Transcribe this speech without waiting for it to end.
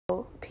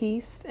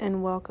peace,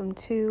 and welcome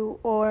to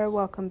or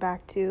welcome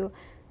back to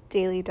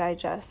Daily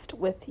Digest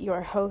with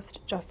your host,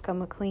 Jessica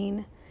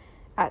McLean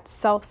at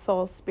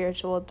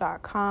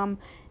selfsoulspiritual.com,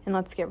 and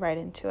let's get right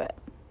into it.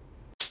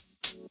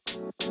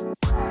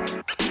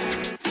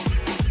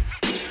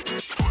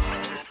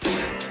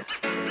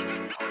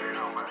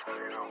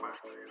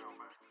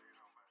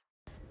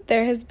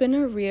 There has been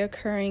a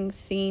reoccurring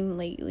theme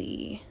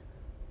lately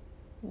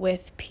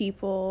with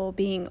people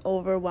being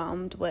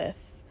overwhelmed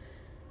with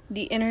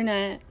the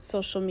internet,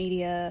 social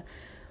media,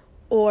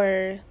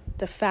 or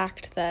the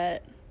fact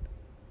that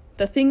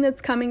the thing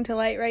that's coming to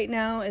light right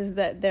now is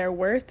that their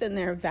worth and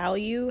their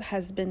value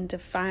has been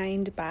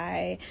defined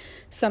by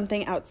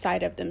something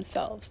outside of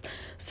themselves.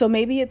 So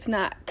maybe it's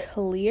not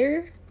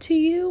clear to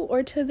you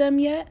or to them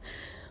yet,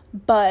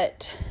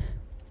 but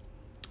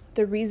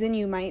the reason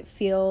you might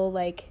feel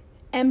like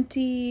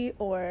empty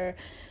or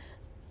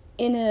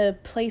in a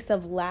place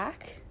of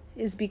lack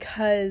is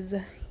because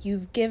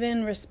you've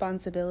given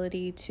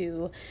responsibility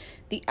to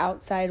the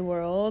outside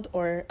world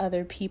or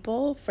other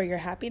people for your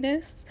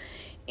happiness.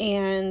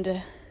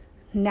 And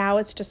now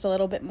it's just a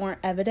little bit more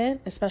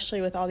evident,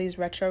 especially with all these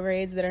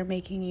retrogrades that are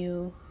making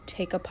you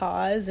take a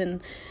pause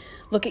and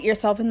look at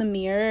yourself in the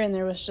mirror. And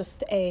there was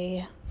just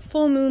a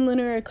full moon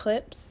lunar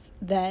eclipse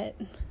that,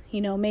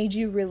 made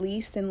you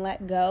release and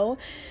let go.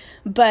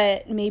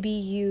 But maybe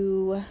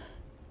you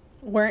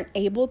weren't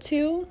able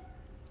to,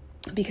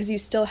 because you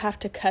still have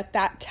to cut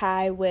that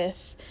tie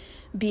with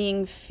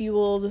being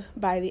fueled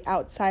by the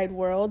outside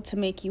world to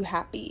make you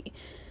happy.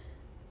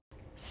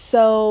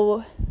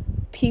 So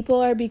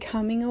people are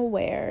becoming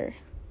aware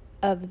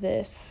of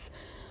this.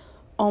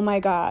 Oh my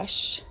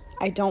gosh,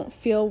 I don't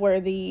feel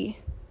worthy.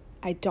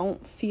 I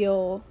don't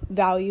feel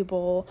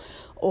valuable.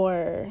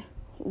 Or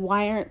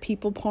why aren't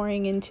people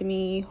pouring into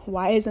me?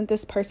 Why isn't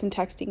this person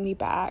texting me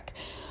back?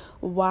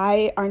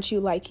 Why aren't you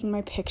liking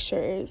my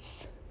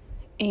pictures?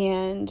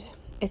 And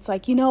it's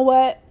like, you know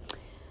what?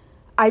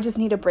 I just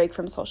need a break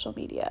from social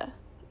media.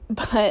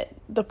 But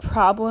the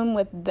problem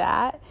with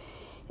that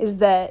is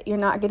that you're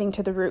not getting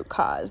to the root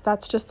cause.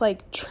 That's just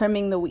like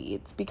trimming the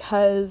weeds,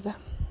 because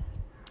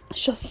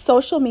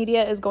social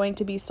media is going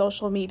to be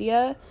social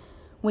media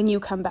when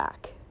you come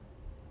back.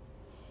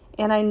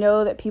 And I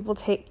know that people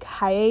take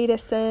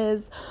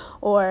hiatuses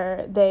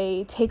or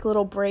they take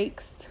little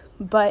breaks,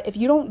 but if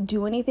you don't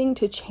do anything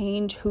to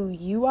change who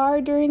you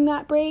are during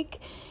that break,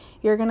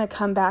 you're going to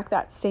come back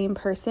that same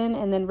person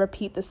and then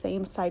repeat the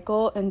same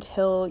cycle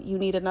until you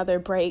need another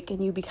break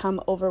and you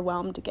become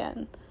overwhelmed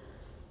again.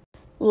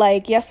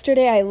 Like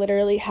yesterday, I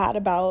literally had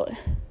about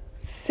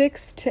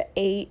 6 to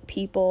 8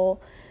 people,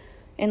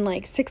 and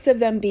like 6 of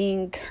them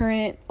being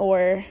current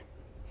or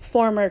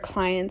former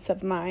clients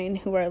of mine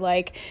who are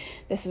like,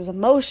 this is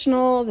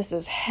emotional, this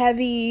is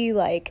heavy,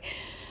 like,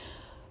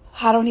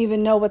 I don't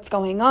even know what's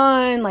going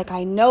on. Like,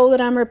 I know that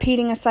I'm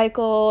repeating a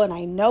cycle and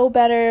I know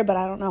better, but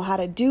I don't know how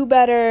to do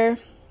better.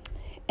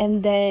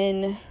 And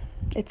then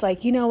it's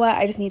like, you know what?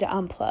 I just need to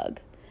unplug.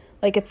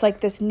 Like, it's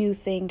like this new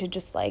thing to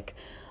just like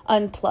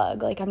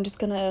unplug. Like, I'm just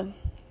going to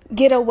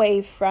get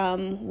away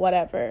from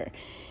whatever.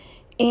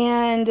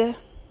 And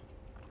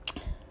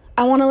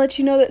I want to let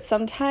you know that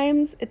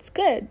sometimes it's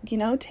good,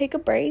 take a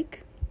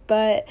break,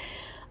 but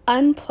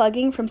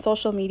unplugging from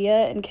social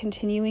media and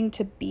continuing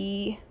to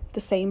be the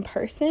same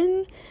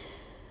person,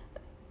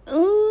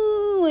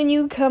 when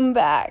you come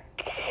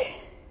back,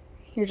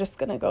 you're just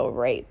going to go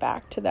right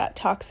back to that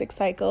toxic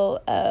cycle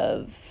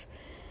of,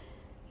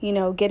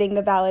 getting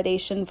the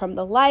validation from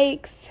the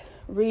likes,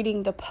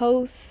 reading the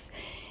posts,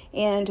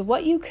 and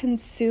what you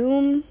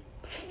consume,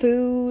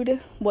 food,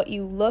 what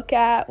you look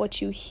at,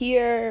 what you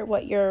hear,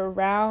 what you're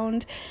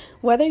around,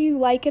 whether you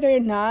like it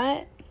or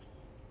not,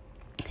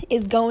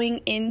 is going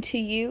into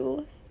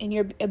you. And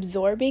you're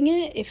absorbing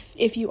it,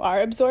 if you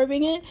are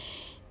absorbing it.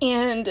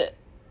 And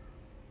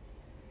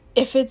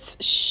if it's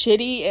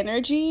shitty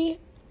energy,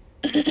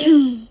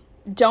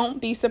 don't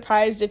be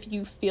surprised if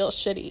you feel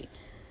shitty.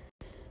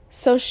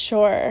 So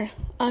sure,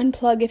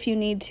 unplug if you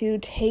need to,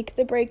 take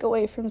the break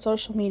away from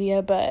social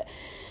media, but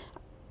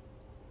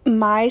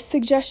my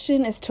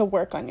suggestion is to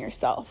work on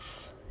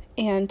yourself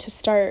and to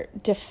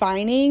start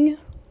defining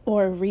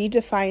or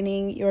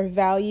redefining your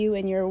value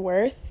and your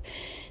worth,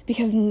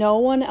 because no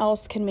one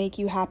else can make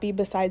you happy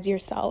besides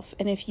yourself.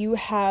 And if you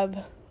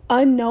have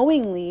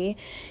unknowingly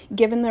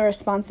given the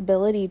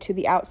responsibility to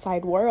the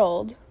outside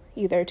world,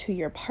 either to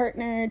your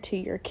partner, to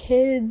your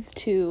kids,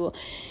 to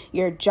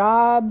your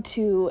job,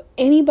 to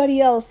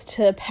anybody else,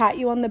 to pat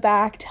you on the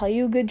back, tell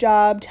you good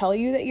job, tell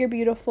you that you're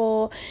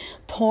beautiful,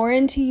 pour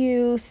into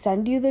you,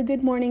 send you the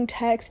good morning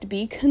text,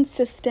 be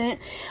consistent,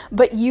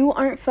 but you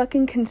aren't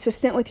fucking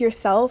consistent with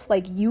yourself.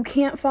 Like, you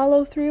can't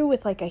follow through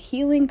with like a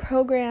healing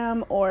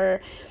program,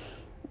 or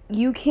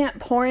you can't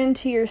pour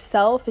into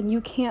yourself, and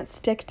you can't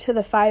stick to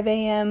the 5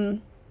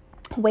 a.m.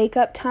 wake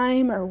up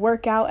time or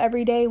work out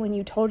every day when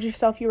you told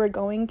yourself you were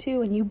going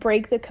to, and you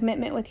break the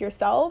commitment with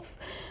yourself.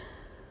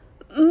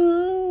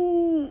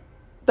 The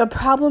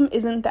problem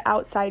isn't the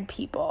outside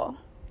people.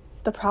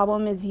 The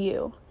problem is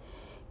you.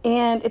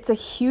 And it's a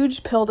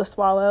huge pill to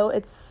swallow.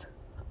 It's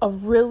a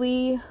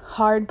really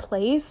hard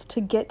place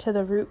to get to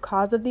the root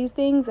cause of these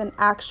things and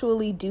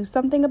actually do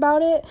something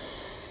about it.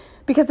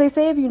 Because they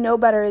say if you know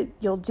better,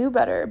 you'll do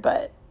better,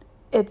 but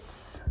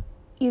it's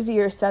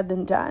easier said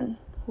than done.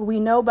 We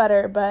know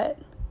better, but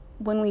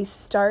when we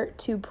start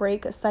to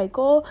break a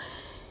cycle,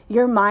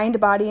 your mind,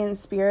 body, and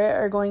spirit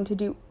are going to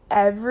do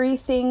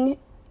everything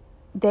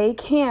they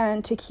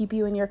can to keep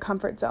you in your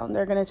comfort zone.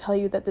 They're going to tell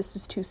you that this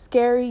is too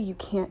scary. You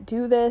can't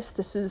do this.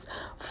 This is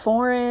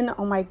foreign.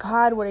 Oh my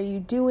God, what are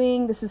you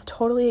doing? This is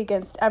totally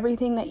against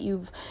everything that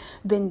you've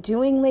been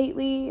doing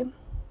lately.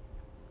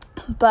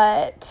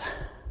 But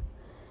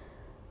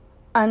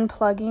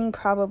unplugging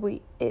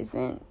probably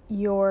isn't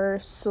your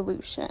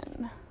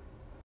solution.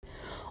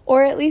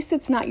 Or at least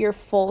it's not your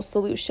full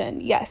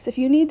solution. Yes, if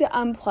you need to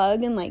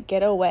unplug and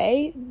get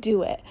away,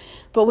 do it.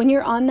 But when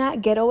you're on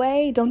that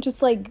getaway, don't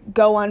just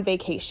go on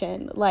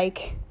vacation.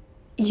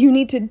 You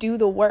need to do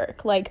the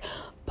work.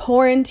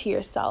 Pour into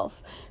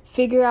yourself.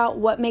 Figure out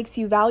what makes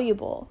you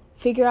valuable.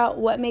 Figure out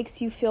what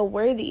makes you feel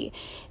worthy.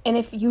 And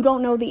if you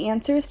don't know the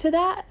answers to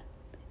that,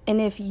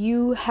 and if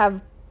you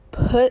have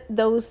put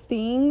those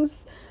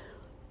things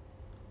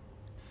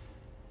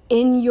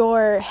in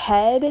your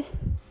head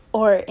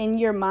or in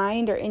your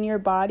mind or in your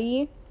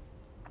body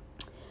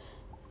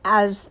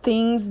as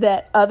things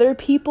that other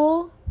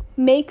people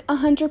make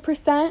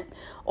 100%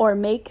 or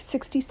make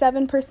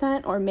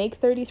 67% or make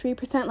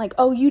 33%,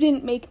 oh, you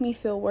didn't make me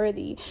feel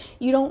worthy.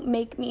 You don't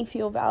make me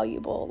feel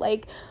valuable.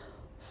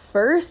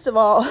 First of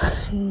all,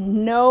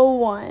 no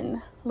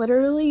one,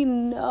 literally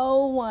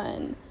no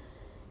one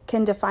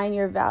can define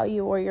your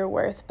value or your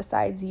worth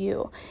besides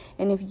you.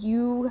 And if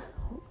you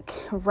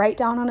write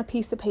down on a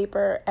piece of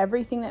paper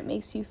everything that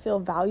makes you feel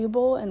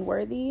valuable and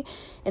worthy,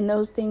 and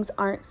those things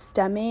aren't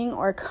stemming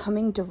or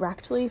coming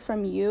directly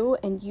from you,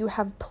 and you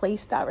have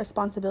placed that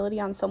responsibility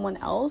on someone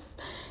else,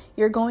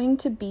 you're going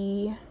to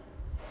be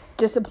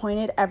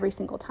disappointed every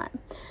single time.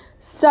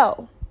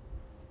 So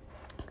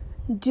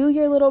do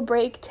your little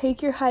break,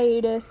 take your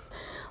hiatus,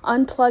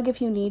 unplug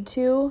if you need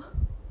to,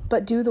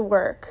 but do the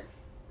work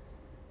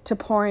to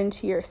pour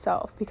into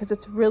yourself, because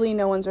it's really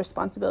no one's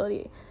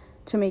responsibility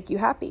to make you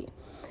happy.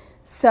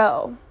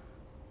 So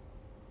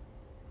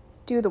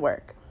do the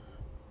work.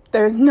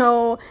 There's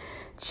no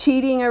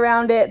cheating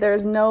around it.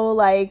 There's no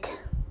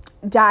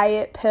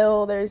diet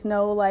pill. There's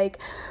no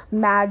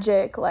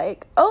magic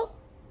oh,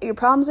 your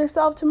problems are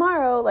solved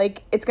tomorrow.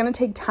 It's going to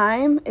take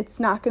time.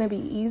 It's not going to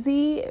be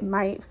easy. It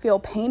might feel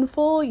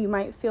painful. You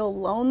might feel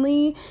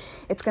lonely.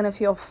 It's going to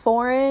feel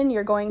foreign.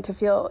 You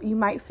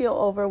might feel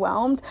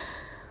overwhelmed.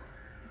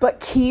 But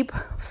keep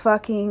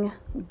fucking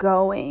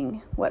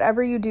going.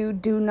 Whatever you do,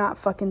 do not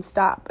fucking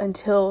stop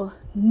until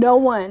no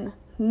one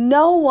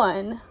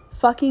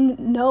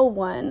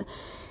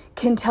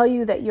can tell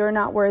you that you're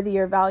not worthy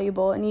or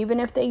valuable. And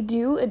even if they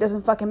do, it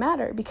doesn't fucking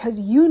matter,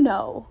 because you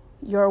know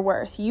your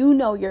worth. You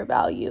know your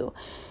value.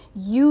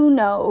 You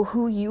know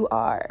who you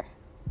are.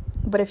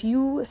 But if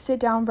you sit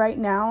down right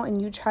now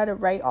and you try to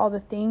write all the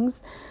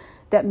things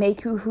that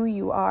make you who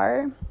you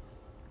are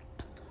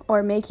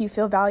or make you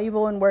feel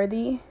valuable and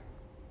worthy,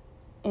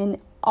 and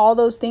all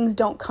those things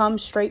don't come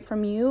straight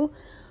from you,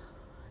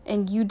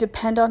 and you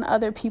depend on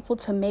other people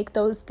to make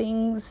those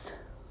things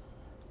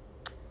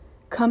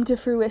come to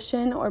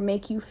fruition or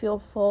make you feel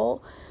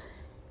full,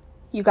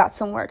 you got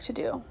some work to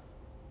do.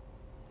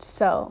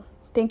 So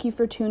thank you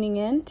for tuning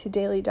in to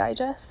Daily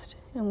Digest,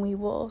 and we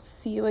will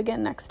see you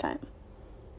again next time.